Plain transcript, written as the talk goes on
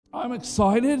I'm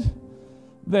excited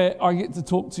that I get to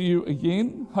talk to you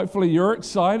again. Hopefully you're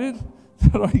excited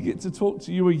that I get to talk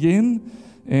to you again.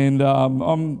 And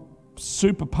I'm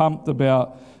super pumped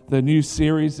about the new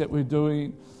series that we're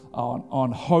doing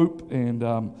on hope. And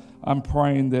I'm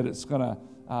praying that it's going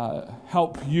to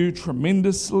help you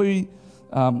tremendously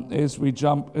as we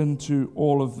jump into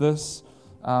all of this.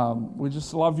 We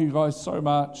just love you guys so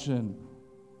much, and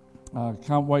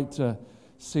can't wait to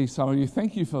see some of you.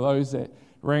 Thank you for those that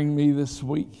rang me this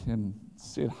week and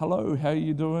said, hello, how are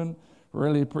you doing?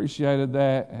 Really appreciated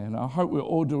that, and I hope we're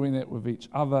all doing that with each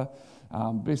other.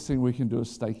 Best thing we can do is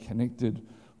stay connected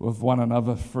with one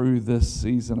another through this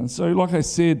season. And so, like I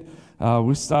said,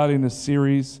 we're starting a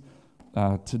series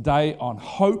today on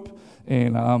hope,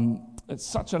 and it's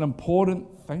such an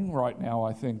important thing right now,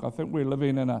 I think. I think we're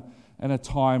living in a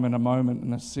time, in a moment,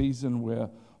 in a season where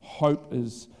hope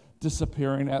is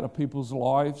disappearing out of people's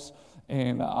lives.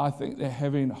 And I think that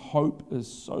having hope is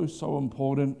so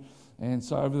important. And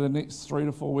so over the next 3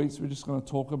 to 4 weeks, we're just going to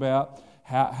talk about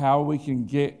how we can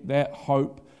get that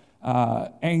hope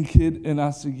anchored in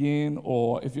us again,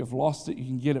 or if you've lost it, you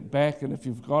can get it back. And if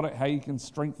you've got it, how you can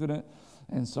strengthen it.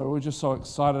 And so we're just so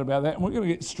excited about that. And we're going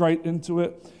to get straight into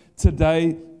it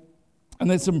today.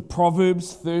 And that's in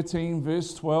Proverbs 13,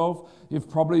 verse 12. You've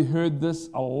probably heard this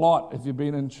a lot if you've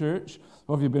been in church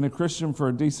or if you've been a Christian for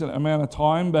a decent amount of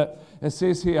time. But it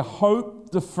says here, hope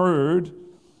deferred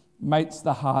makes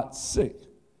the heart sick.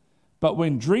 But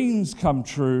when dreams come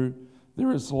true,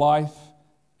 there is life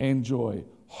and joy.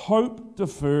 Hope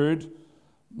deferred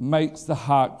makes the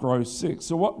heart grow sick.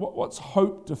 So what's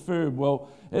hope deferred? Well,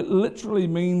 it literally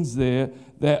means there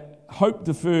that hope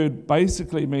deferred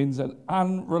basically means an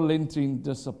unrelenting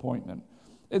disappointment.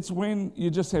 It's when you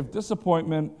just have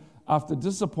disappointment after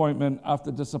disappointment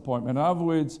after disappointment. In other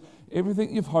words,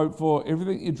 everything you've hoped for,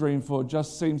 everything you dreamed for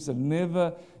just seems to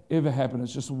never, ever happen.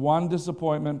 It's just one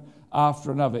disappointment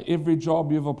after another. Every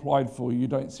job you've applied for, you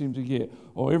don't seem to get.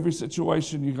 Or every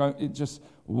situation you go, it's just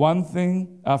one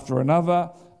thing after another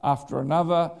after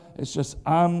another. It's just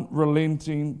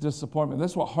unrelenting disappointment.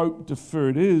 That's what hope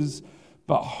deferred is.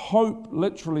 But hope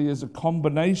literally is a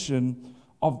combination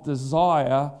of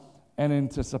desire and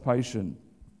anticipation.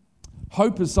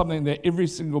 Hope is something that every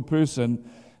single person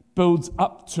builds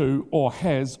up to or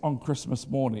has on Christmas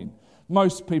morning.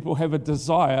 Most people have a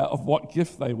desire of what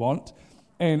gift they want,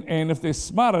 and if they're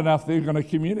smart enough, they're going to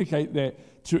communicate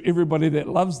that to everybody that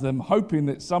loves them, hoping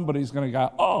that somebody's going to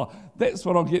go, oh, that's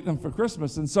what I'll get them for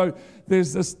Christmas. And so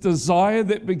there's this desire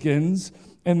that begins,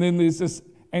 and then there's this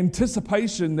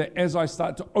anticipation that as I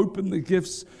start to open the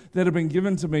gifts that have been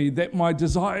given to me, that my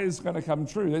desire is going to come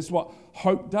true. That's what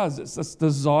hope does. It's this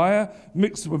desire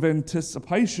mixed with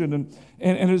anticipation,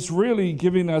 and it's really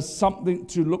giving us something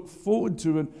to look forward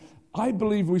to. And I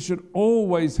believe we should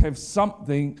always have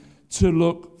something to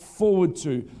look forward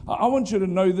to. I want you to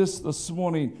know this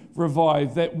morning,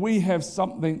 Revive, that we have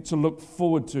something to look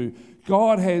forward to.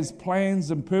 God has plans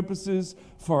and purposes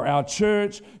for our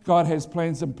church. God has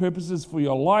plans and purposes for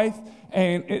your life,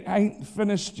 and it ain't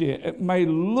finished yet. It may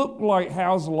look like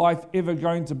how's life ever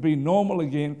going to be normal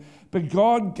again, but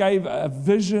God gave a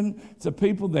vision to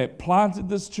people that planted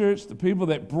this church, to people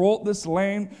that brought this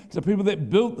land, to people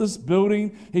that built this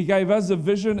building. He gave us a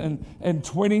vision in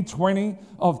 2020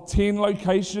 of 10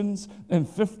 locations in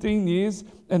 15 years.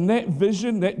 And that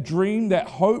vision, that dream, that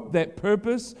hope, that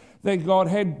purpose that God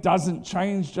had doesn't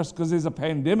change just because there's a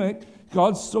pandemic.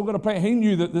 God's still got a plan. He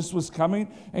knew that this was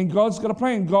coming, and God's got a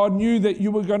plan. God knew that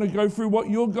you were going to go through what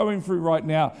you're going through right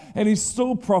now, and He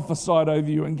still prophesied over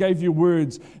you and gave you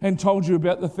words and told you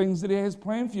about the things that He has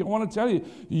planned for you. I want to tell you,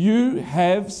 you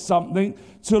have something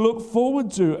to look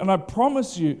forward to, and I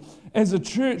promise you, as a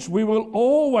church, we will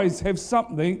always have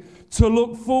something to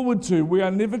look forward to. We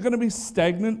are never going to be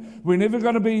stagnant. We're never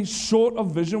going to be short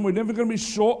of vision. We're never going to be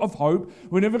short of hope.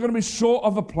 We're never going to be short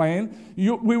of a plan.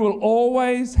 We will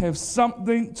always have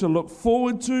something to look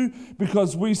forward to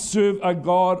because we serve a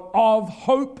God of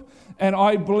hope. And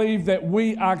I believe that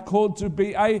we are called to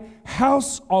be a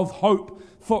house of hope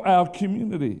for our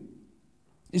community.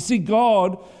 You see,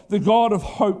 God, the God of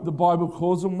hope, the Bible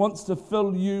calls Him, wants to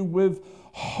fill you with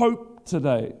hope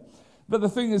today. But the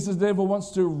thing is, the devil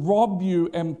wants to rob you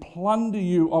and plunder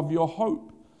you of your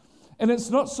hope. And it's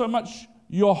not so much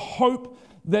your hope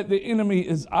that the enemy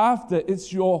is after,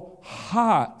 it's your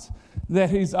heart that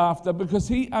he's after, because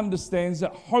he understands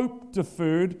that hope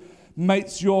deferred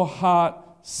makes your heart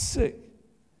sick.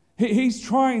 He's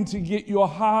trying to get your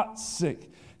heart sick.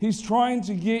 He's trying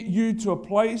to get you to a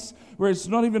place where it's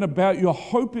not even about your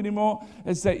hope anymore,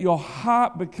 it's that your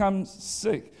heart becomes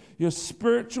sick. Your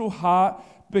spiritual heart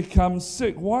becomes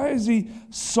sick? Why is he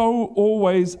so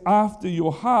always after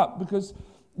your heart? Because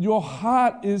your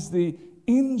heart is the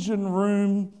engine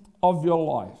room of your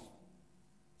life.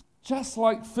 Just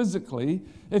like physically,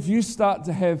 if you start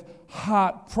to have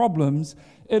heart problems,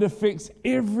 it affects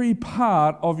every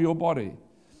part of your body.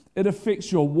 It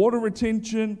affects your water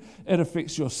retention, it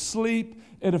affects your sleep,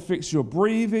 it affects your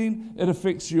breathing, it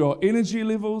affects your energy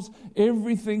levels,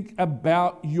 everything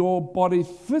about your body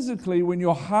physically when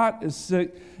your heart is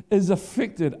sick is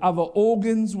affected. Other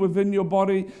organs within your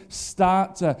body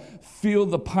start to feel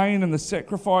the pain and the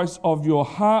sacrifice of your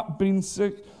heart being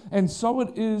sick. And so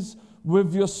it is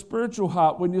with your spiritual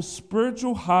heart. When your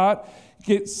spiritual heart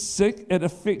gets sick, it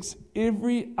affects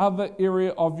every other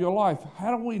area of your life.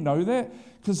 How do we know that?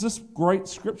 Because this great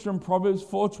scripture in Proverbs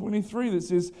 4:23 that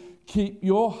says, keep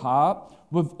your heart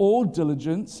with all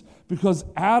diligence, because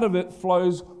out of it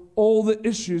flows all the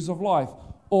issues of life,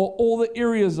 or all the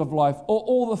areas of life, or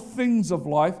all the things of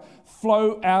life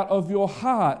flow out of your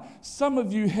heart. Some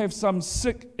of you have some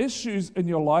sick issues in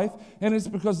your life, and it's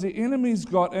because the enemy's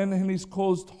got in and he's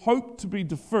caused hope to be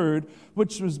deferred,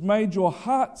 which has made your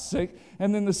heart sick.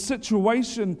 And then the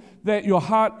situation that your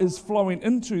heart is flowing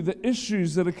into, the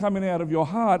issues that are coming out of your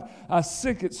heart are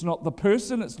sick. It's not the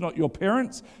person, it's not your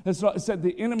parents, it's that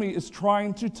the enemy is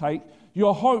trying to take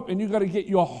your hope, and you've got to get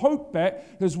your hope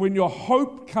back, because when your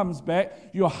hope comes back,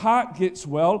 your heart gets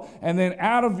well, and then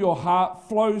out of your heart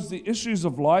flows the issues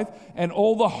of life, and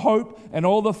all the hope and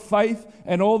all the faith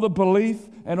and all the belief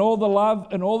and all the love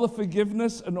and all the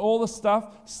forgiveness and all the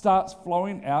stuff starts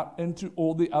flowing out into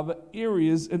all the other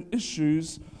areas and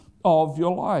issues of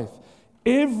your life.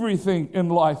 Everything in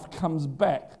life comes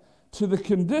back to the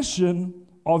condition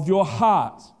of your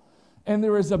heart. And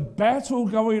there is a battle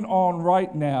going on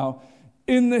right now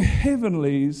in the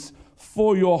heavenlies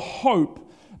for your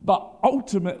hope, but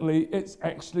ultimately it's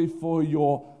actually for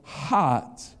your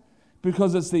heart,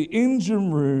 because it's the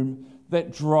engine room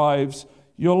that drives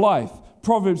your life.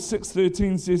 Proverbs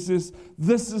 6:13 says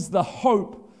this is the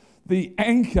hope, the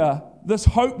anchor. This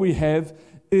hope we have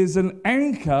is an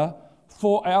anchor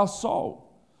for our soul.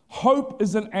 Hope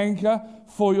is an anchor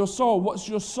for your soul. What's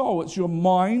your soul? It's your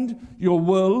mind, your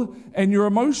will, and your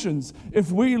emotions. If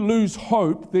we lose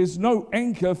hope, there's no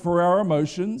anchor for our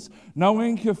emotions, no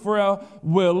anchor for our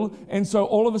will, and so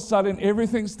all of a sudden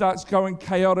everything starts going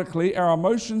chaotically. Our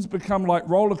emotions become like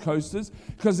roller coasters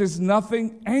because there's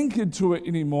nothing anchored to it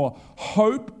anymore.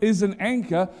 Hope is an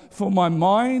anchor for my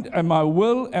mind and my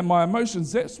will and my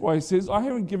emotions. That's why he says, I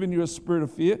haven't given you a spirit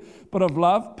of fear, but of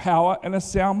love, power, and a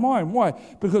sound mind. Why?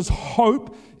 Because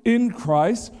hope in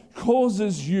Christ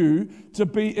causes you to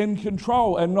be in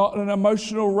control and not an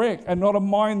emotional wreck and not a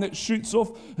mind that shoots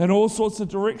off in all sorts of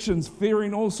directions,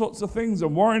 fearing all sorts of things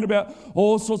and worrying about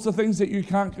all sorts of things that you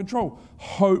can't control.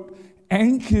 Hope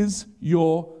anchors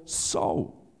your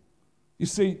soul. You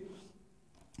see,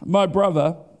 my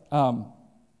brother,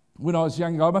 when I was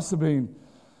younger, I must have been,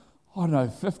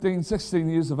 15, 16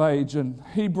 years of age, and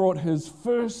he brought his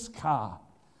first car.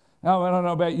 Now, I don't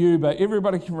know about you, but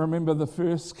everybody can remember the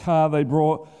first car they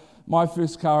brought. My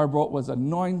first car I brought was a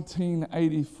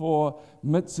 1984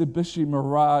 Mitsubishi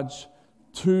Mirage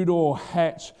two-door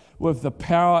hatch with the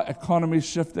power economy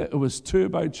shifter. It was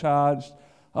turbocharged.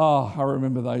 Oh, I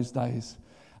remember those days.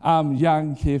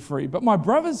 Young, carefree. But my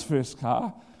brother's first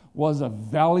car was a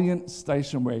Valiant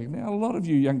station wagon. Now, a lot of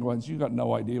you younger ones, you've got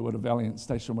no idea what a Valiant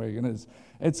station wagon is.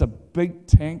 It's a big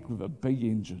tank with a big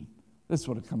engine. That's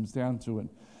what it comes down to.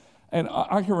 And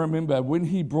I can remember when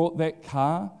he brought that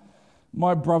car,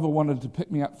 my brother wanted to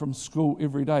pick me up from school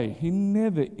every day. He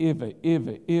never, ever,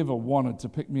 ever, ever wanted to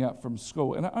pick me up from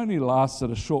school. And it only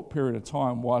lasted a short period of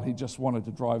time while he just wanted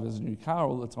to drive his new car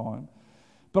all the time.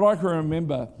 But I can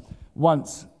remember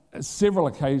once, several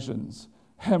occasions,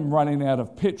 him running out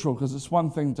of petrol, because it's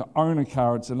one thing to own a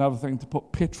car, it's another thing to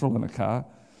put petrol in a car,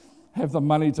 have the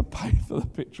money to pay for the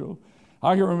petrol.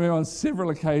 I can remember on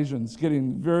several occasions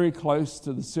getting very close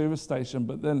to the service station,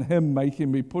 but then him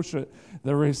making me push it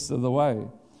the rest of the way.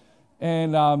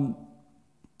 And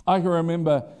I can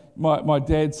remember my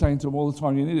dad saying to him all the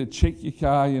time, you need to check your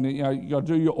car, you got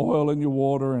to do your oil and your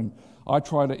water. And I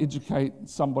try to educate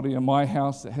somebody in my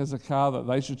house that has a car that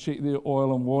they should check their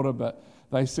oil and water, but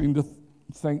they seem to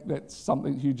think that's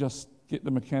something you just get the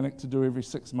mechanic to do every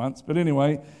 6 months. But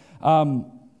anyway, and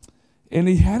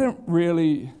he hadn't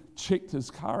really checked his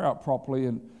car out properly,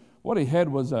 and what he had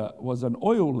was an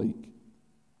oil leak.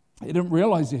 He didn't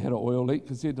realize he had an oil leak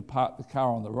because he had to park the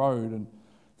car on the road, and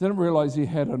didn't realize he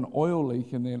had an oil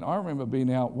leak. And then I remember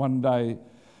being out one day,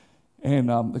 and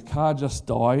the car just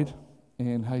died,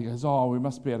 and he goes, we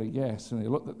must be out of gas. And he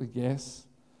looked at the gas.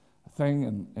 I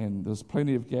thing, and there's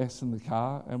plenty of gas in the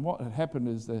car. And what had happened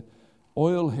is the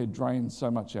oil had drained so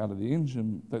much out of the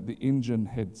engine that the engine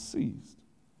had seized.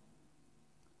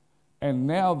 And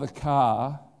now the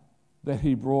car that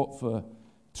he brought for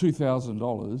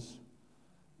 $2,000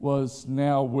 was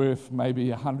now worth maybe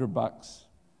 $100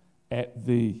 at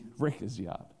the wrecker's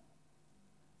yard.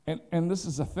 And this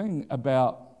is the thing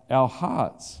about our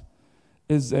hearts,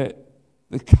 is that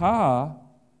the car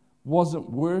wasn't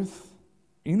worth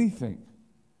anything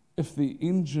if the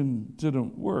engine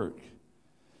didn't work.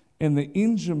 And the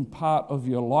engine part of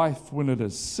your life, when it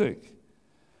is sick,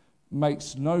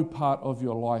 makes no part of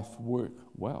your life work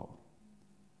well.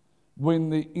 When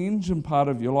the engine part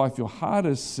of your life, your heart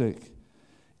is sick,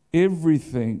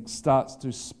 everything starts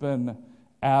to spin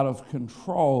out of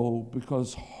control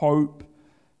because hope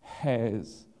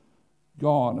has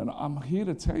gone. And I'm here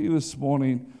to tell you this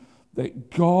morning that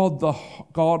God, the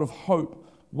God of hope,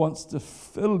 wants to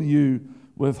fill you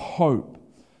with hope.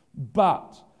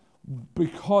 But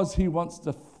because he wants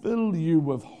to fill you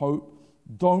with hope,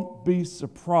 don't be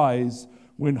surprised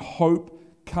when hope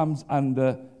comes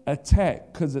under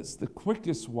attack, because it's the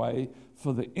quickest way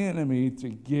for the enemy to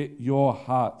get your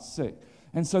heart sick.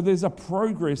 And so there's a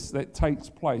progress that takes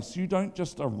place. You don't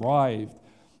just arrive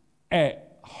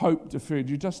at hope deferred.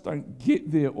 You just don't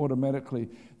get there automatically.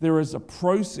 There is a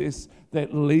process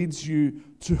that leads you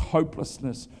to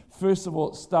hopelessness. First of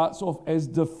all, it starts off as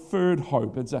deferred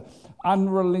hope. It's an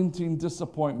unrelenting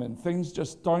disappointment. Things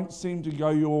just don't seem to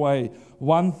go your way.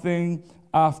 One thing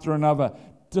after another.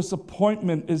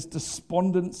 Disappointment is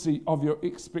despondency of your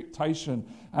expectation.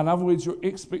 In other words, your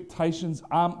expectations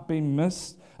aren't being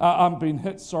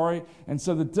hit, and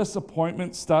so the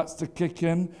disappointment starts to kick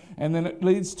in, and then it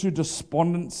leads to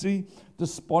despondency.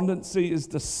 Despondency is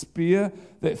despair,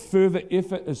 that further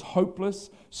effort is hopeless.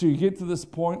 So you get to this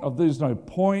point of there's no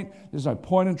point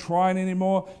in trying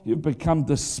anymore. You've become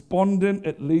despondent.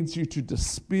 It leads you to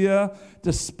despair.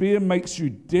 Despair makes you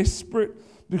desperate,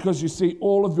 because you see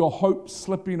all of your hope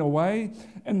slipping away.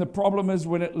 And the problem is,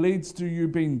 when it leads to you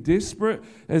being desperate,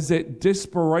 is that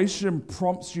desperation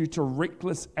prompts you to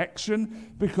reckless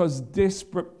action, because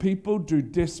desperate people do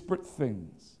desperate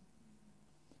things.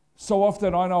 So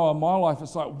often I know in my life,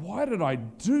 it's like, why did I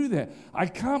do that? I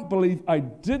can't believe I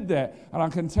did that. And I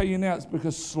can tell you now, it's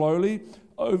because slowly,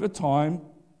 over time,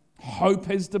 hope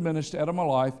has diminished out of my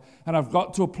life, and I've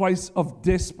got to a place of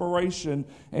desperation,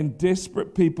 and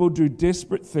desperate people do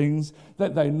desperate things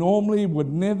that they normally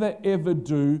would never ever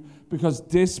do, because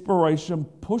desperation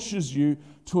pushes you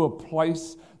to a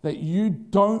place that you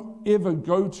don't ever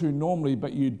go to normally,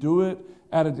 but you do it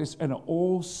out of this, and it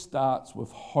all starts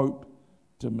with hope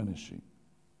diminishing.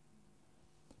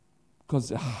 Because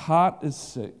the heart is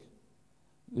sick,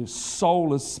 their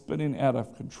soul is spinning out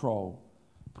of control,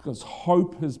 because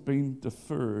hope has been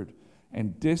deferred,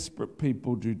 and desperate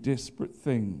people do desperate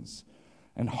things.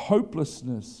 And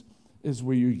hopelessness is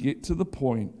where you get to the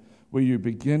point where you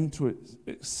begin to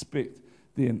expect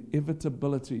the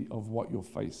inevitability of what you're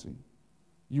facing.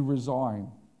 You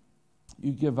resign,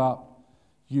 you give up,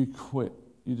 you quit.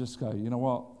 You just go, you know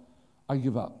what? I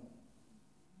give up.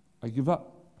 I give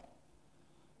up.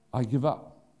 I give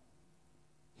up.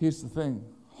 Here's the thing.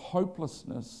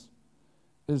 Hopelessness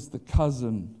is the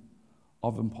cousin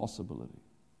of impossibility.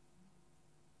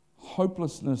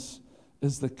 Hopelessness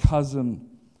is the cousin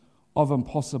of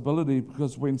impossibility,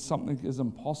 because when something is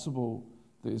impossible,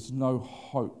 there's no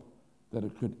hope that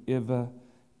it could ever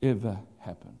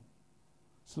happen.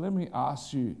 So let me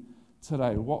ask you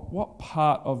today, what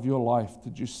part of your life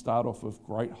did you start off with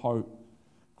great hope,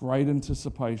 great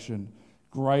anticipation,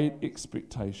 great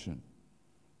expectation,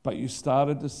 but you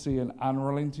started to see an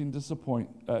unrelenting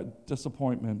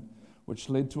disappointment, which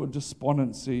led to a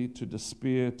despondency, to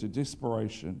despair, to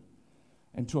desperation,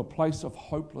 and to a place of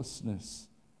hopelessness,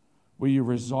 where you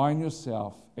resign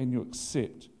yourself and you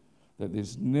accept that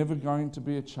there's never going to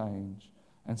be a change,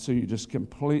 and so you just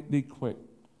completely quit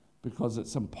because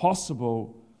it's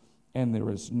impossible and there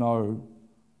is no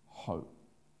hope.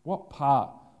 What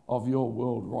part of your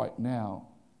world right now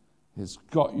has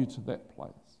got you to that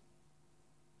place?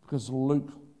 Because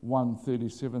Luke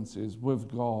 1:37 says, with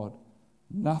God,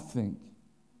 nothing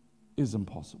is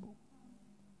impossible.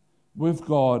 With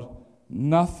God,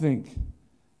 nothing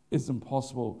is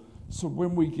impossible. So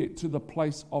when we get to the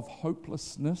place of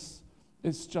hopelessness,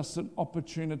 it's just an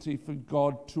opportunity for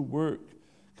God to work,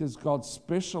 because God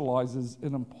specializes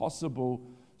in impossible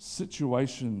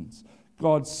situations.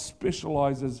 God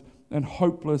specializes in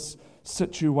hopeless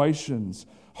situations.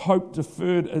 Hope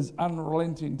deferred is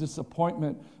unrelenting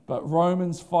disappointment. But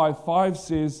Romans 5:5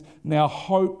 says, now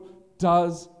hope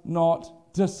does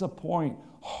not disappoint.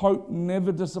 Hope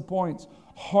never disappoints.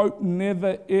 Hope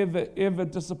never, ever, ever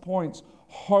disappoints.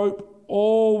 Hope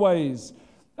always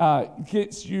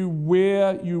gets you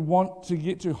where you want to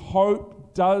get to.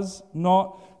 Hope does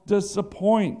not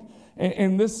disappoint.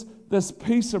 And this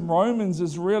piece in Romans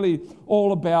is really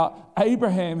all about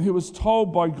Abraham, who was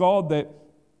told by God that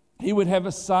he would have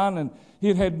a son, and he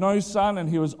had had no son, and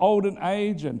he was old in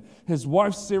age, and his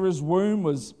wife Sarah's womb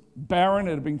was barren.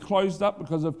 It had been closed up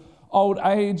because of old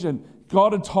age, and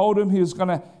God had told him he was going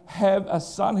to have a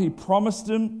son. He promised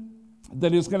him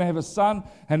that he was going to have a son,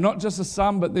 and not just a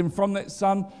son, but then from that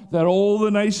son that all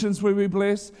the nations would be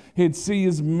blessed. He'd see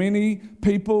as many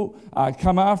people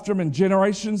come after him in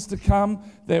generations to come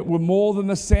that were more than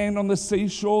the sand on the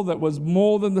seashore, that was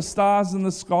more than the stars in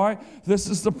the sky. This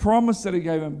is the promise that he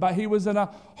gave him. But he was in a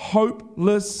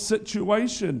hopeless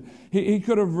situation. He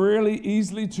could have really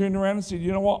easily turned around and said,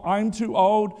 you know what, I'm too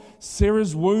old.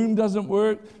 Sarah's womb doesn't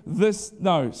work.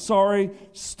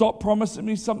 Stop promising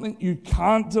me something you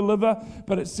can't deliver.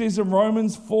 But it says in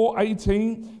Romans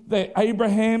 4:18 that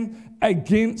Abraham,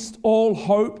 against all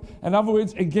hope, in other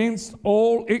words, against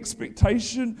all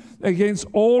expectation, against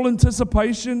all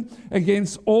anticipation,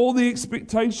 against all the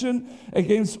expectation,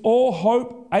 against all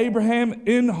hope, Abraham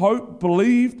in hope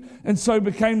believed, and so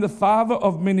became the father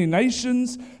of many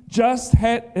nations, just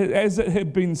as it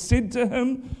had been said to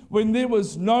him. When there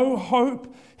was no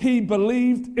hope, he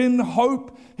believed in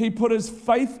hope. He put his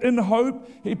faith in hope.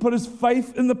 He put his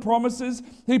faith in the promises.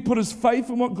 He put his faith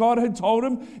in what God had told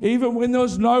him. Even when there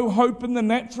was no hope in the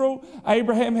natural,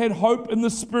 Abraham had hope in the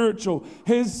spiritual.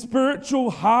 His spiritual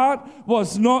heart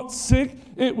was not sick.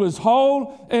 It was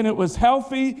whole and it was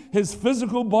healthy. His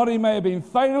physical body may have been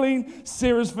failing.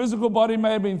 Sarah's physical body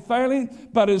may have been failing.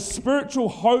 But his spiritual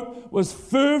hope was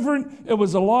fervent. It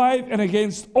was alive. And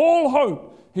against all hope,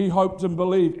 he hoped and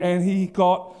believed, and he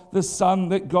got the son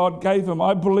that God gave him.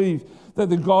 I believe that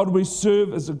the God we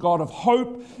serve is a God of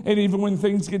hope, and even when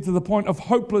things get to the point of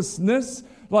hopelessness,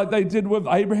 like they did with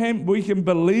Abraham, we can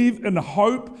believe in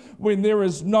hope when there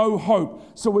is no hope.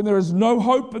 So when there is no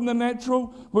hope in the natural,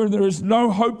 when there is no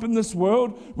hope in this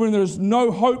world, when there is no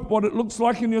hope what it looks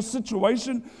like in your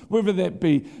situation, whether that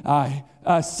be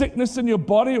sickness in your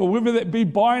body, or whether that be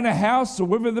buying a house, or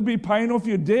whether that be paying off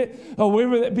your debt, or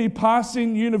whether that be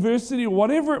passing university, or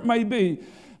whatever it may be,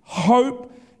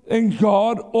 hope in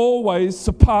God always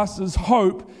surpasses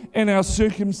hope in our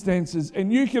circumstances.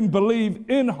 And you can believe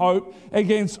in hope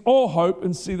against all hope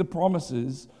and see the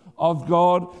promises of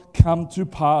God come to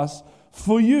pass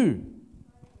for you.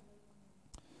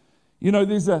 You know,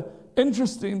 there's an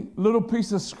interesting little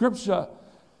piece of scripture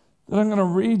that I'm going to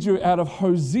read you out of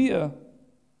Hosea.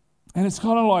 And it's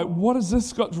kind of like, what has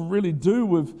this got to really do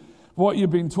with what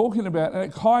you've been talking about? And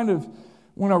it kind of,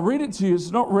 when I read it to you,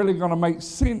 it's not really going to make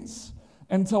sense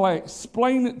until I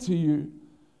explain it to you.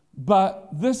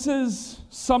 But this is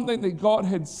something that God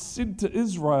had said to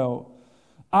Israel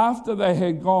after they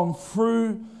had gone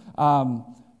through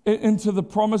into the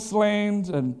promised land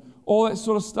and all that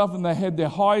sort of stuff, and they had their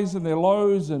highs and their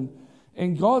lows, and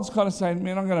God's kind of saying,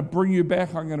 man, I'm going to bring you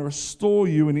back, I'm going to restore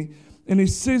you. And he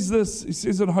says this, he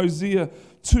says in Hosea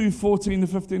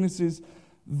 2:14-15, he says,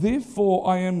 therefore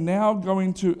I am now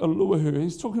going to allure her.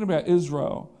 He's talking about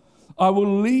Israel. I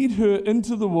will lead her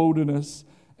into the wilderness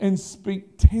and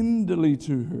speak tenderly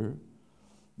to her.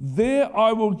 There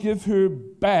I will give her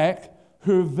back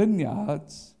her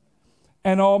vineyards,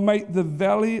 and I'll make the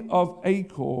valley of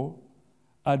Achor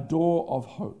a door of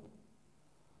hope.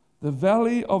 The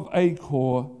valley of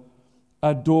Achor,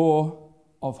 a door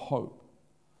of hope.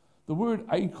 The word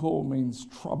Achor means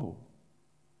trouble.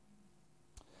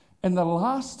 And the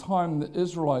last time the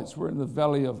Israelites were in the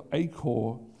valley of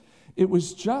Achor, it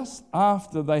was just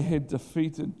after they had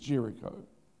defeated Jericho.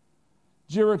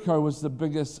 Jericho was the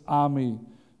biggest army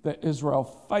that Israel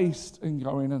faced in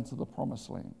going into the promised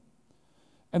land.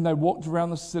 And they walked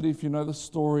around the city, if you know the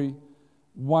story,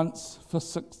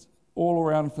 all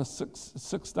around for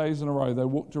six days in a row. They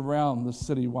walked around the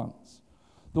city once.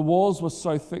 The walls were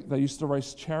so thick, they used to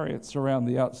race chariots around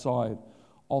the outside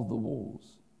of the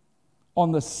walls.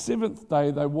 On the seventh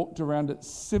day, they walked around it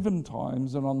 7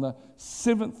 times, and on the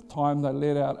 7th time, they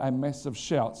let out a massive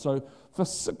shout. So for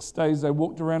 6 days, they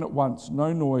walked around it once,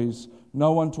 no noise,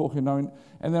 no one talking,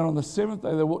 and then on the 7th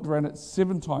day, they walked around it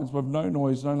 7 times with no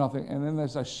noise, no nothing, and then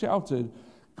as they shouted,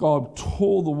 God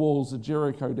tore the walls of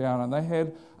Jericho down, and they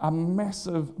had a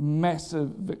massive, massive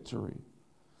victory.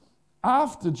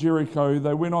 After Jericho,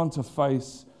 they went on to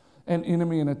face an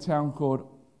enemy in a town called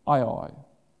Ai.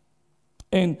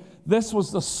 And this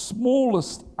was the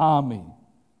smallest army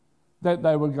that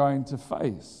they were going to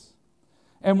face.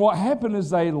 And what happened is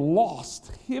they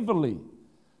lost heavily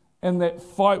and that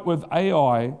fight with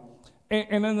Ai.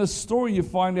 And in the story, you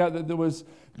find out that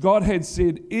God had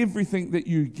said, everything that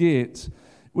you get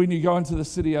when you go into the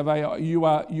city of Ai, you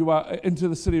are into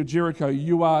the city of Jericho,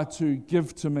 you are to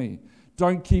give to me.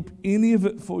 Don't keep any of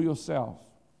it for yourself.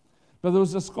 But there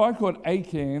was this guy called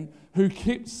Achan who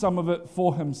kept some of it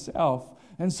for himself.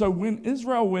 And so when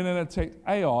Israel went and attacked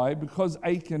Ai, because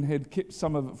Achan had kept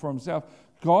some of it for himself,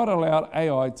 God allowed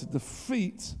Ai to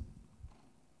defeat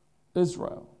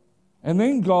Israel. And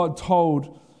then God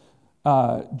told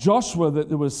Joshua that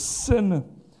there was sin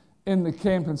in the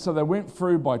camp, and so they went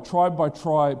through by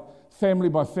tribe, family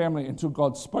by family, until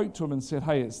God spoke to him and said,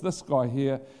 hey, it's this guy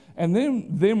here. And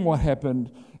then what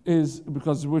happened is,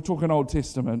 because we're talking Old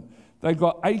Testament, they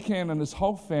got Achan and his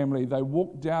whole family, they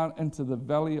walked down into the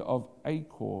valley of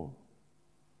Achor,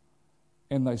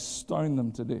 and they stoned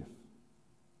them to death.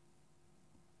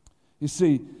 You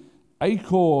see,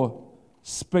 Achor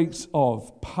speaks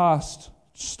of past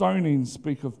stoning,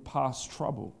 speak of past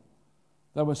trouble.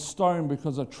 They were stoned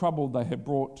because of trouble they had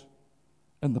brought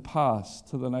in the past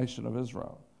to the nation of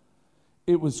Israel.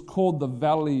 It was called the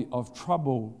Valley of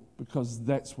Trouble because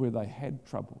that's where they had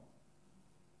trouble.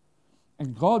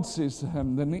 And God says to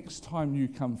him, the next time you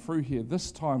come through here,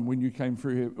 this time when you came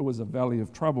through here, it was a valley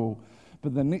of trouble,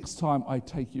 but the next time I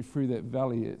take you through that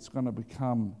valley, it's going to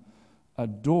become a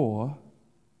door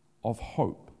of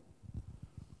hope.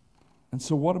 And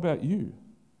so what about you?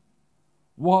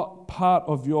 What part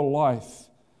of your life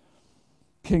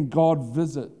can God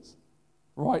visit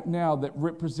right now that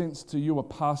represents to you a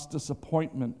past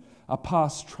disappointment, a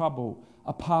past trouble,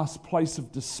 a past place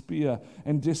of despair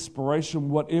and desperation,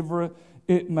 whatever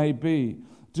it may be?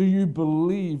 Do you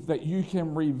believe that you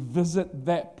can revisit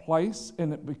that place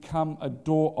and it become a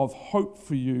door of hope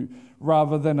for you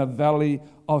rather than a valley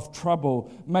of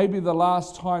trouble? Maybe the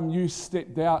last time you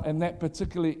stepped out in that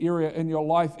particular area in your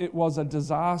life, it was a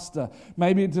disaster.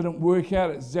 Maybe it didn't work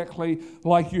out exactly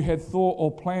like you had thought or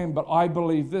planned, but I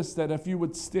believe this, that if you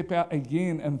would step out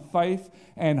again in faith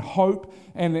and hope,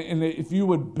 and if you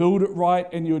would build it right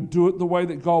and you would do it the way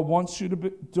that God wants you to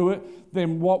do it,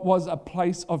 then what was a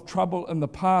place of trouble in the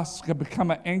past can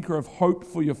become an anchor of hope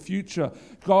for your future.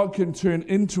 God can turn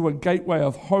into a gateway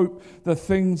of hope the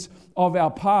things of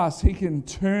our past. He can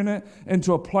turn it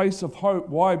into a place of hope.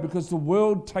 Why? Because the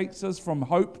world takes us from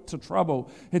hope to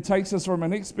trouble. It takes us from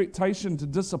an expectation to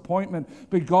disappointment,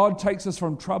 but God takes us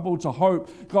from trouble to hope.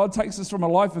 God takes us from a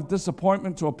life of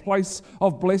disappointment to a place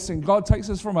of blessing. God takes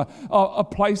us from a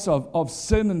place of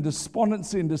sin and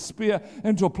despondency and despair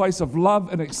into a place of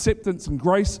love and acceptance and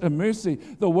grace and mercy.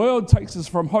 The world takes us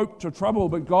from hope to trouble,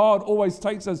 but God always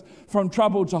takes us from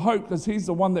trouble to hope because He's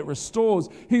the one that restores.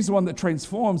 He's the one that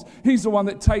transforms. He's the one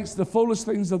that takes the foolish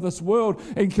things of this world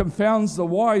and confounds the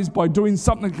wise by doing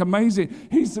something amazing.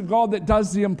 He's the God that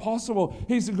does the impossible.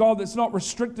 He's the God that's not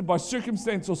restricted by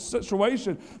circumstance or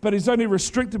situation, but He's only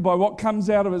restricted by what comes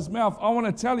out of His mouth. I want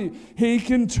to tell you, He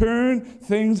can turn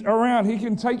things around. He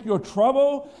can take your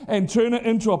trouble and turn it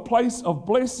into a place of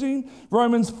blessing.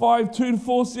 Romans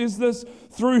 5:2-4 says this,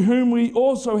 through whom we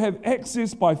also have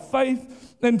access by faith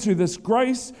into this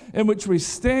grace in which we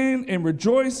stand and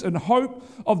rejoice in hope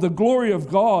of the glory of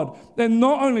God. And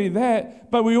not only that,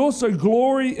 but we also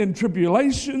glory in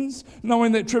tribulations,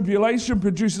 knowing that tribulation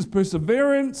produces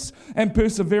perseverance, and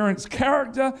perseverance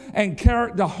character, and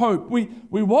character hope. We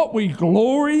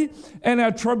glory in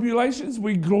our tribulations,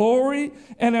 we glory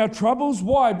in our troubles.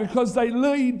 Why? Because they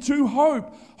lead to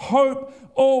hope. Hope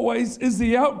always is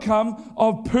the outcome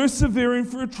of persevering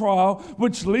through a trial,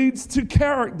 which leads to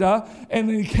character, and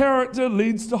then character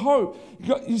leads to hope.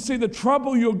 You see, the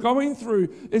trouble you're going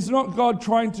through is not God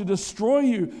trying to destroy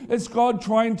you. It's God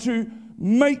trying to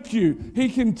make you. He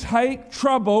can take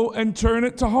trouble and turn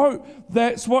it to hope.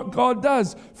 That's what God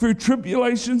does. Through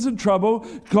tribulations and trouble,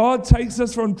 God takes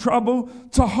us from trouble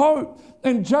to hope.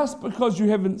 And just because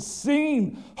you haven't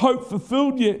seen hope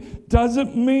fulfilled yet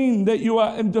doesn't mean that you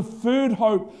are in deferred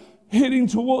hope, heading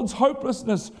towards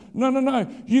hopelessness. No.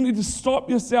 You need to stop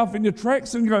yourself in your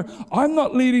tracks and go, I'm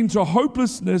not leading to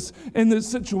hopelessness in this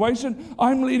situation.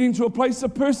 I'm leading to a place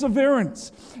of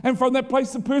perseverance. And from that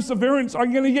place of perseverance,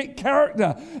 I'm going to get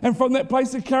character. And from that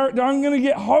place of character, I'm going to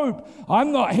get hope.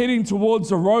 I'm not heading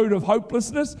towards a road of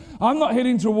hopelessness. I'm not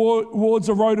heading towards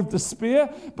a road of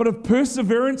despair, but of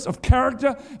perseverance, of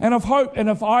character, and of hope. And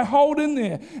if I hold in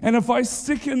there, and if I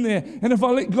stick in there, and if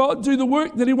I let God do the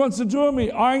work that He wants to do in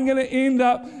me, I'm going to end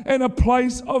up in a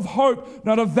place of hope,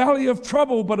 not a valley of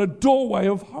trouble, but a doorway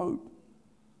of hope.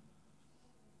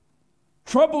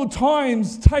 Troubled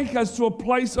times take us to a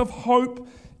place of hope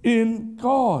in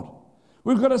God.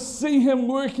 We've got to see him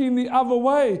working the other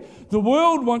way. The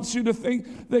world wants you to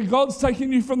think that God's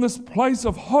taking you from this place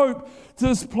of hope to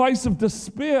this place of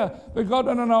despair. But God,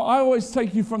 no, I always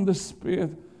take you from despair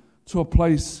to a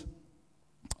place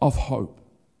of hope.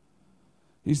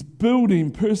 He's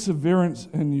building perseverance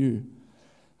in you.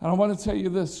 And I want to tell you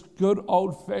this, good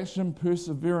old-fashioned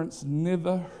perseverance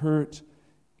never hurt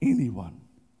anyone.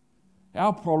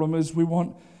 Our problem is we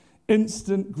want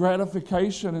instant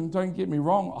gratification, and don't get me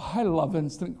wrong, I love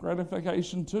instant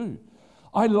gratification too.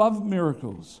 I love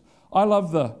miracles. I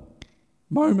love the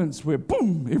moments where,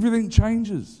 boom, everything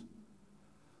changes.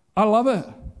 I love it.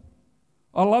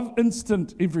 I love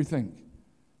instant everything.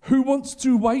 Who wants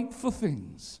to wait for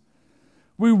things?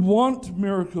 We want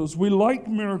miracles. We like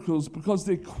miracles because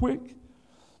they're quick.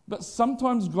 But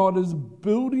sometimes God is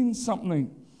building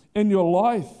something in your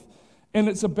life, and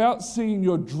it's about seeing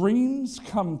your dreams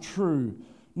come true,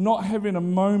 not having a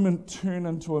moment turn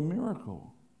into a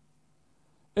miracle.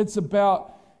 It's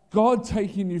about God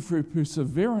taking you through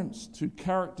perseverance to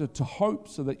character to hope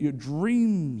so that your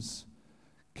dreams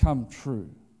come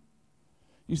true.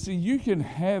 You see, you can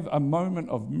have a moment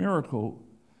of miracle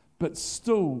but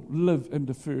still live in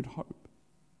deferred hope.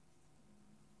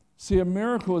 See, a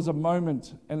miracle is a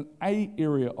moment in an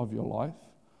area of your life.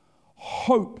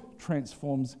 Hope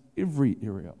transforms every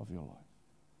area of your life,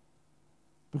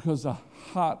 because a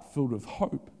heart filled with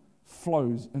hope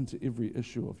flows into every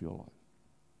issue of your life.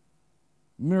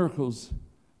 Miracles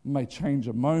may change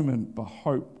a moment, but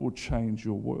hope will change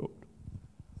your world.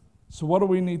 So what do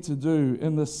we need to do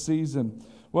in this season?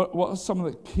 What are some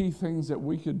of the key things that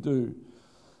we could do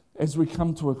as we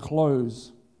come to a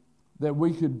close, that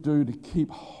we could do to keep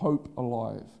hope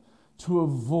alive, to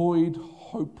avoid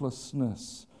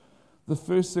hopelessness? The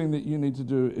first thing that you need to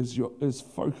do is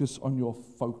focus on your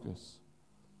focus.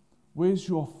 Where's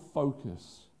your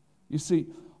focus? You see,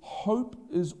 hope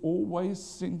is always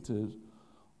centered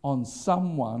on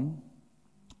someone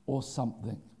or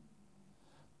something.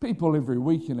 People every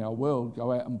week in our world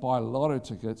go out and buy lotto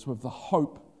tickets with the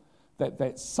hope that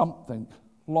that something,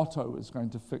 lotto, is going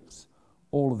to fix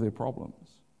all of their problems.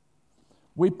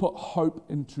 We put hope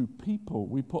into people.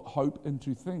 We put hope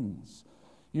into things.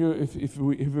 You know, if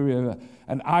we have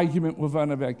an argument with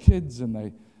one of our kids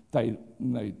and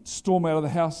they storm out of the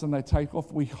house and they take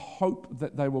off, we hope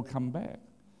that they will come back.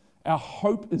 Our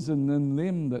hope is in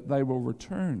them that they will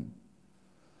return.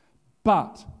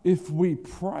 But if we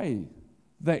pray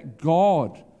that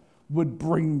God would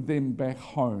bring them back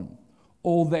home,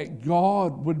 or that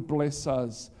God would bless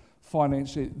us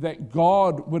financially, that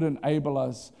God would enable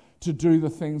us to do the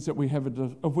things that we have.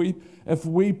 If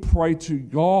we pray to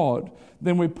God,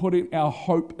 then we're putting our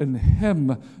hope in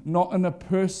Him, not in a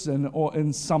person or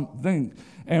in something.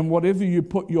 And whatever you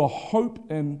put your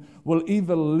hope in will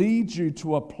either lead you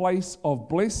to a place of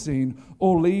blessing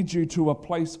or lead you to a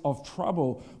place of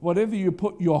trouble. Whatever you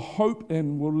put your hope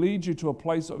in will lead you to a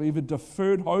place of either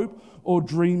deferred hope or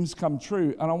dreams come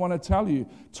true. And I want to tell you,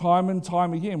 time and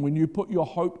time again, when you put your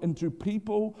hope into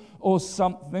people or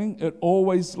something, it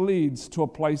always leads to a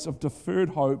place of deferred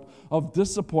hope, of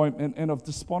disappointment, and of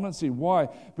despondency. Why?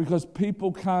 Because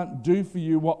people can't do for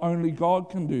you what only God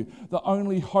can do. The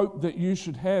only hope that you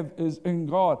should have is in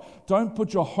God. Don't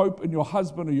put your hope in your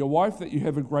husband or your wife that you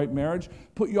have a great marriage.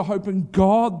 Put your hope in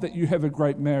God that you have a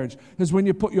great marriage. Because when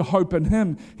you put your hope in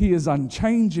Him, He is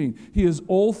unchanging. He is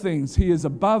all things. He is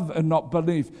above and not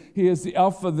beneath. He is the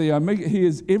Alpha, the Omega. He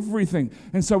is everything.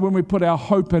 And so when we put our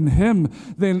hope in Him,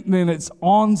 then it's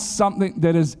on something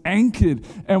that is anchored.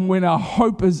 And when our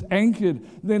hope is anchored,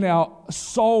 then our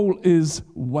soul is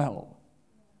well.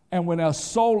 And when our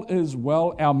soul is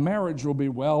well, our marriage will be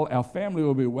well, our family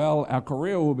will be well, our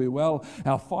career will be well,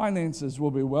 our finances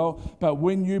will be well. But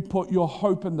when you put your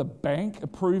hope in the bank,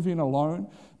 approving a loan,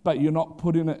 but you're not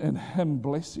putting it in Him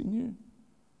blessing you,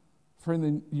 friend,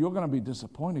 then you're going to be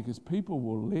disappointed, because people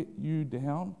will let you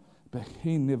down, but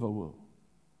He never will.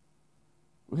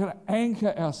 We've got to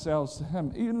anchor ourselves to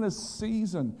Him. Even this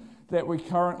season that we're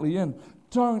currently in,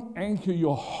 don't anchor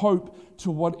your hope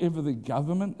to whatever the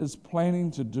government is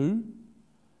planning to do.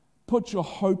 Put your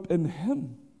hope in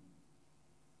Him,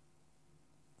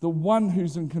 the one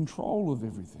who's in control of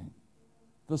everything,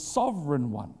 the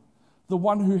sovereign one, the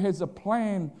one who has a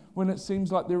plan when it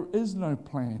seems like there is no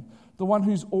plan, the one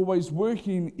who's always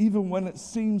working even when it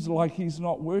seems like He's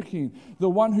not working, the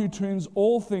one who turns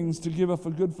all things together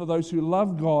for good for those who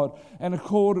love God and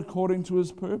accord according to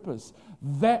His purpose.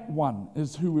 That one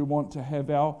is who we want to have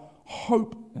our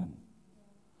hope in.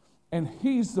 And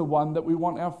He's the one that we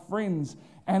want our friends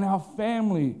and our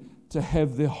family to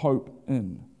have their hope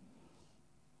in.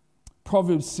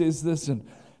 Proverbs says this in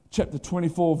chapter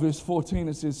 24, verse 14,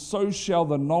 it says, "So shall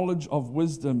the knowledge of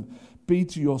wisdom be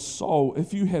to your soul.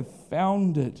 If you have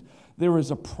found it, there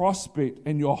is a prospect,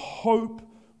 and your hope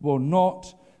will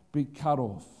not be cut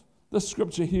off." The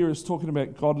scripture here is talking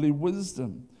about godly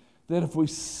wisdom, that if we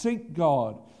seek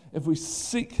God, if we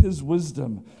seek His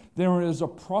wisdom, there is a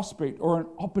prospect or an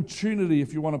opportunity,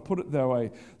 if you want to put it that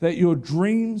way, that your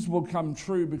dreams will come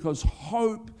true, because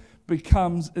hope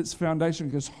becomes its foundation,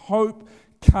 because hope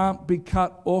can't be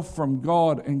cut off from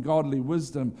God and godly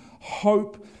wisdom.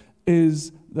 Hope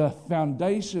is the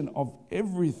foundation of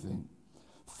everything.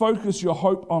 Focus your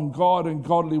hope on God and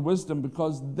godly wisdom,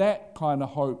 because that kind of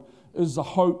hope is the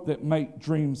hope that make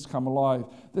dreams come alive.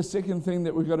 The second thing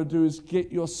that we've got to do is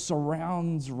get your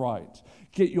surrounds right.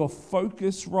 Get your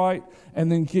focus right,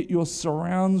 and then get your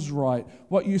surrounds right.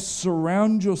 What you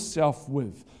surround yourself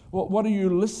with. What are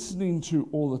you listening to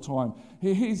all the time?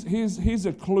 Here's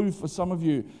a clue for some of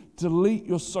you. Delete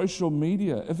your social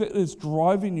media. If it is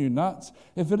driving you nuts,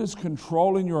 if it is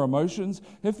controlling your emotions,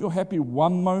 if you're happy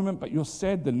one moment but you're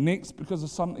sad the next because of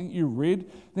something you read,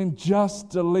 then just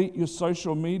delete your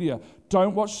social media.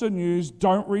 Don't watch the news.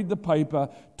 Don't read the paper.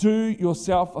 Do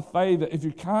yourself a favor. If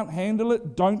you can't handle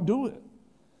it, don't do it.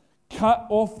 Cut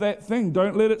off that thing.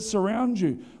 Don't let it surround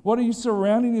you. What are you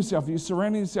surrounding yourself? Are you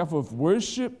surrounding yourself with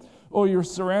worship, or you're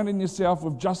surrounding yourself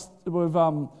with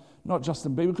not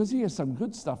Justin Bieber, because he has some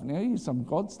good stuff now. He has some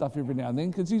God stuff every now and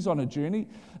then, because he's on a journey.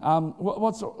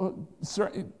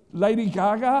 Lady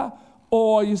Gaga,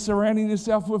 or are you surrounding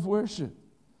yourself with worship?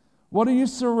 What are you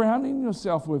surrounding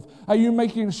yourself with? Are you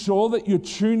making sure that you're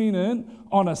tuning in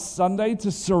on a Sunday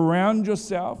to surround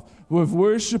yourself with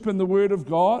worship and the Word of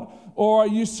God? Or are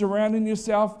you surrounding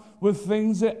yourself with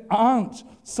things that aren't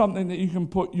something that you can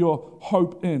put your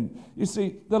hope in? You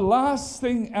see, the last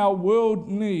thing our world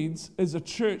needs is a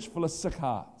church full of sick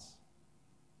hearts.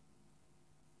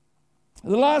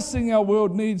 The last thing our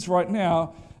world needs right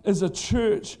now is a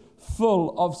church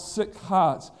full of sick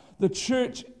hearts. The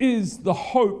church is the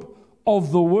hope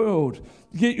of the world.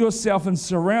 Get yourself in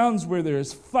surrounds where there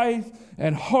is faith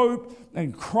and hope,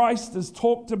 and Christ is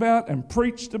talked about and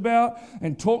preached about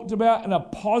and talked about in a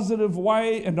positive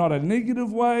way and not a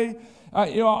negative way.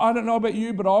 I don't know about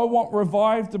you, but I want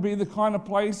Revive to be the kind of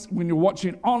place when you're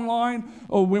watching online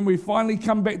or when we finally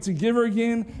come back together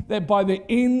again, that by the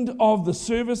end of the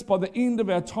service, by the end of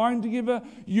our time together,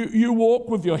 you walk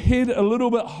with your head a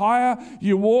little bit higher,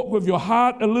 you walk with your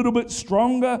heart a little bit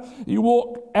stronger, you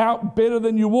walk out better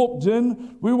than you walked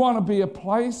in. We want to be a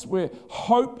place where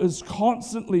hope is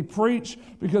constantly preached,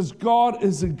 because God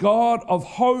is a God of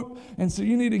hope. And so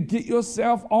you need to get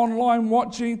yourself online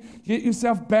watching, get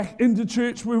yourself back into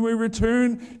church when we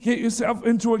return, get yourself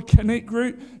into a connect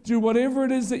group, do whatever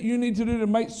it is that you need to do to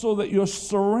make sure that your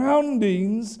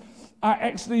surroundings are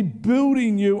actually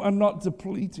building you and not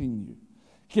depleting you.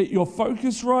 Get your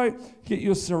focus right, get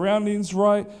your surroundings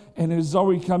right, and as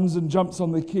Zoe comes and jumps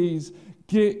on the keys,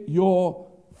 get your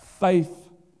faith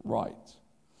right.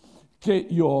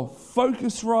 Get your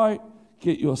focus right,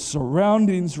 get your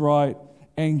surroundings right,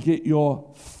 and get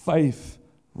your faith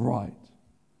right.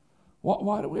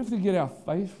 Why do we have to get our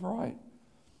faith right?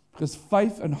 Because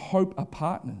faith and hope are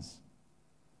partners.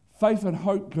 Faith and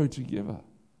hope go together.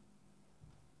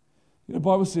 The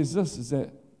Bible says this, is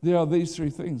that there are these three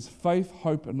things: faith,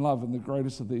 hope, and love, and the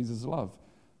greatest of these is love.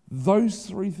 Those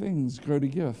three things go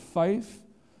together. Faith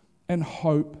and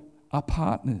hope are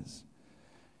partners.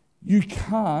 You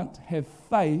can't have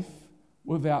faith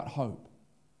without hope.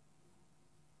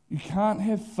 You can't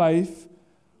have faith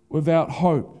without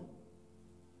hope.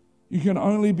 You can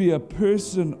only be a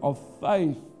person of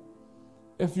faith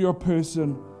if you're a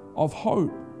person of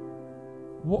hope.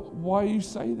 Why do you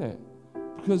say that?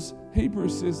 Because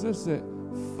Hebrews says this, that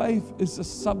faith is the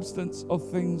substance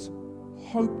of things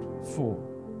hoped for.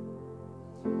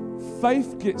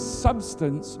 Faith gets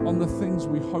substance on the things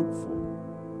we hope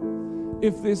for.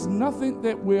 If there's nothing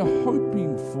that we're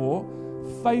hoping for,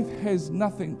 faith has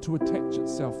nothing to attach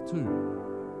itself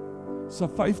to. So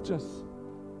faith just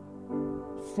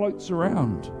floats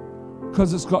around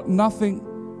because it's got nothing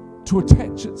to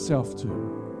attach itself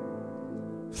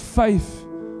to. Faith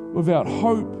without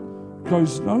hope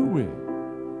goes nowhere.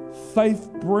 Faith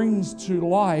brings to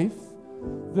life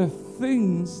the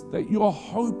things that you're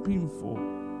hoping for.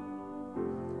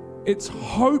 It's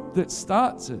hope that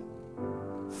starts it.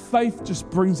 Faith just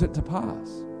brings it to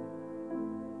pass.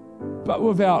 But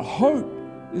without hope,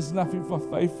 there's nothing for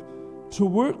faith to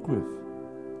work with.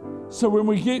 So when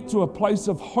we get to a place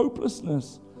of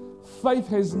hopelessness, faith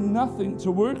has nothing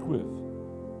to work with.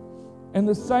 And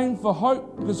the same for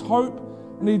hope, because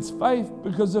hope needs faith,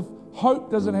 because if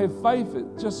hope doesn't have faith,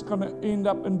 it's just going to end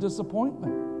up in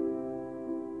disappointment.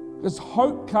 Because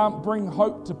hope can't bring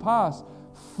hope to pass.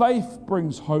 Faith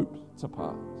brings hope to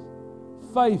pass.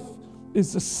 Faith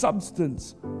is the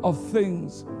substance of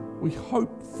things we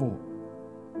hope for.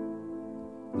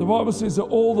 The Bible says that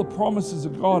all the promises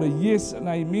of God are yes and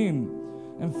amen.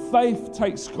 And faith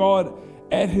takes God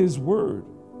at His word.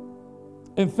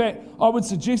 In fact, I would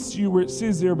suggest to you where it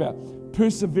says there about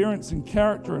perseverance and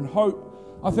character and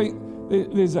hope. I think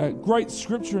there's a great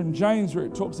scripture in James where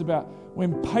it talks about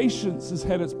when patience has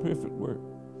had its perfect work.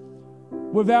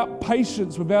 Without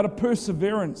patience, without a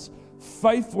perseverance,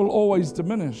 faith will always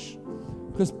diminish.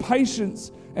 Because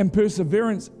patience and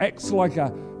perseverance acts like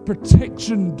a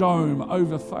protection dome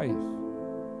over faith.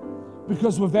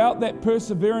 Because without that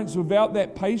perseverance, without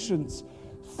that patience,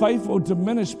 faith will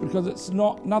diminish because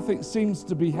nothing seems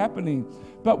to be happening.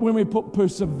 But when we put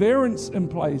perseverance in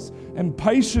place and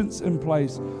patience in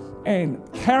place and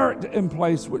character in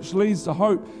place, which leads to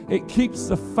hope, it keeps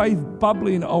the faith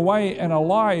bubbling away and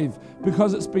alive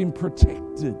because it's been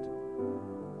protected.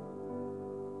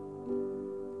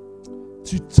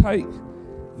 To take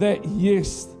that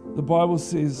yes, the Bible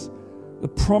says the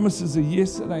promises are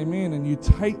yes and amen, and you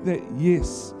take that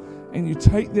yes and you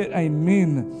take that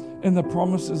amen in the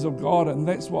promises of God, and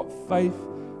that's what faith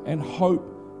and hope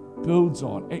builds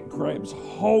on. It grabs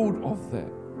hold of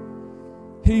that.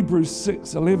 Hebrews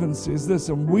 6:11 says this,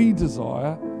 and we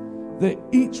desire that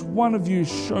each one of you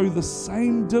show the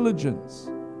same diligence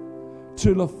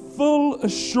to the full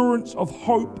assurance of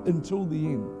hope until the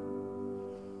end.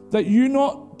 That you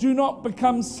do not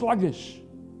become sluggish.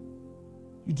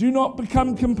 You do not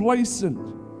become complacent,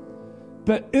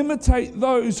 but imitate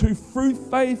those who through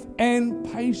faith and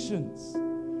patience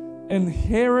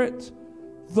inherit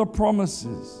the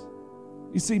promises.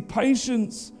 You see,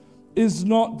 patience is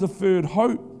not deferred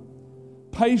hope.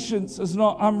 Patience is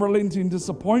not unrelenting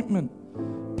disappointment.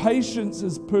 Patience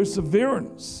is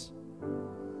perseverance.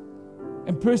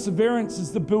 And perseverance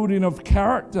is the building of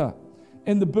character.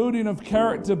 And the building of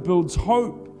character builds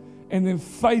hope. And then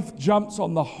faith jumps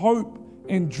on the hope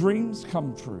and dreams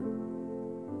come true.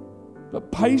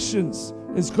 But patience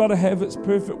has got to have its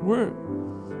perfect work.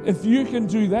 If you can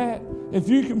do that, if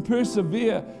you can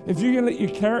persevere, if you can let your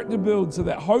character build so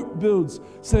that hope builds,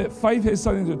 so that faith has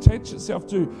something to attach itself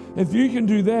to, if you can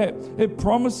do that, it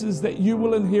promises that you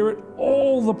will inherit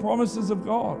all the promises of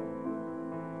God.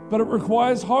 But it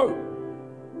requires hope.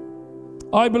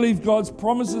 I believe God's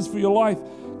promises for your life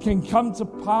can come to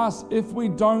pass if we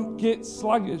don't get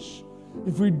sluggish,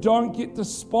 if we don't get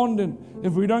despondent,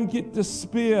 if we don't get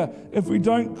despair, if we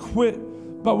don't quit,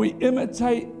 but we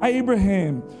imitate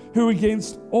Abraham, who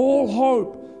against all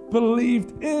hope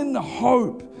believed in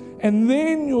hope, and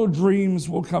then your dreams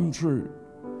will come true.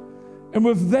 And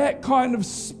with that kind of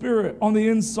spirit on the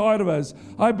inside of us,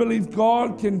 I believe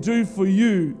God can do for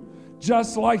you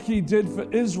just like He did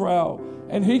for Israel,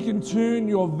 and He can turn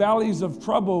your valleys of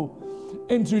trouble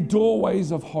into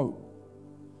doorways of hope.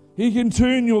 He can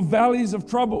turn your valleys of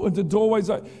trouble into doorways.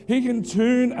 He can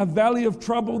turn a valley of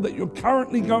trouble that you're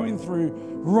currently going through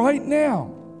right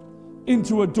now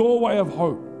into a doorway of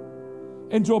hope,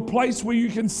 into a place where you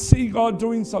can see God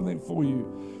doing something for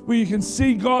you, where you can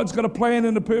see God's got a plan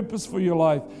and a purpose for your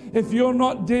life. If you're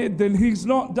not dead, then He's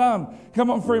not done. Come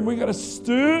on, friend, we've got to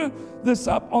stir this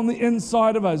up on the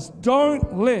inside of us.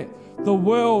 Don't let the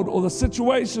world or the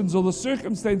situations or the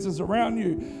circumstances around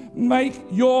you make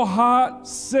your heart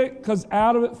sick, because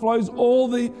out of it flows all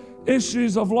the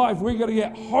issues of life. We've got to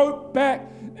get hope back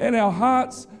in our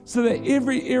hearts so that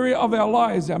every area of our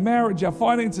lives, our marriage, our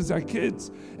finances, our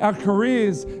kids, our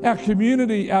careers, our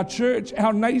community, our church,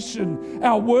 our nation,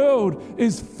 our world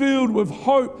is filled with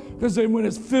hope. Because then when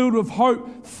it's filled with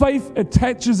hope, faith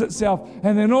attaches itself,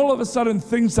 and then all of a sudden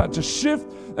things start to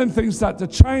shift and things start to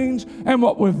change, and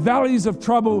what were valleys of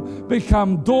trouble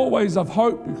become doorways of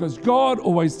hope, because God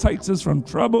always takes us from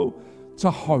trouble to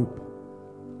hope.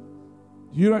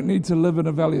 You don't need to live in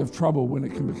a valley of trouble when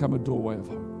it can become a doorway of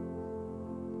hope.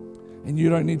 And you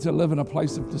don't need to live in a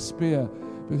place of despair,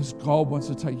 because God wants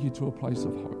to take you to a place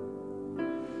of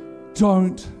hope.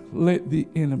 Don't let the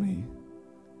enemy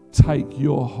take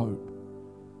your hope.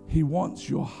 He wants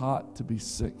your heart to be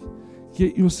sick.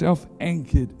 Get yourself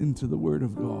anchored into the Word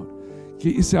of God.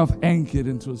 Get yourself anchored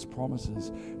into His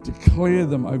promises. Declare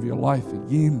them over your life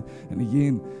again and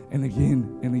again and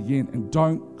again and again. And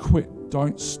don't quit.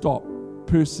 Don't stop.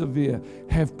 Persevere.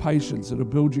 Have patience. It'll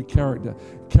build your character.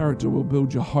 Character will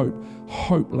build your hope.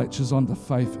 Hope latches onto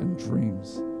faith, and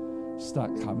dreams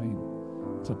start coming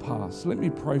to pass. Let me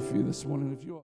pray for you this morning. If you're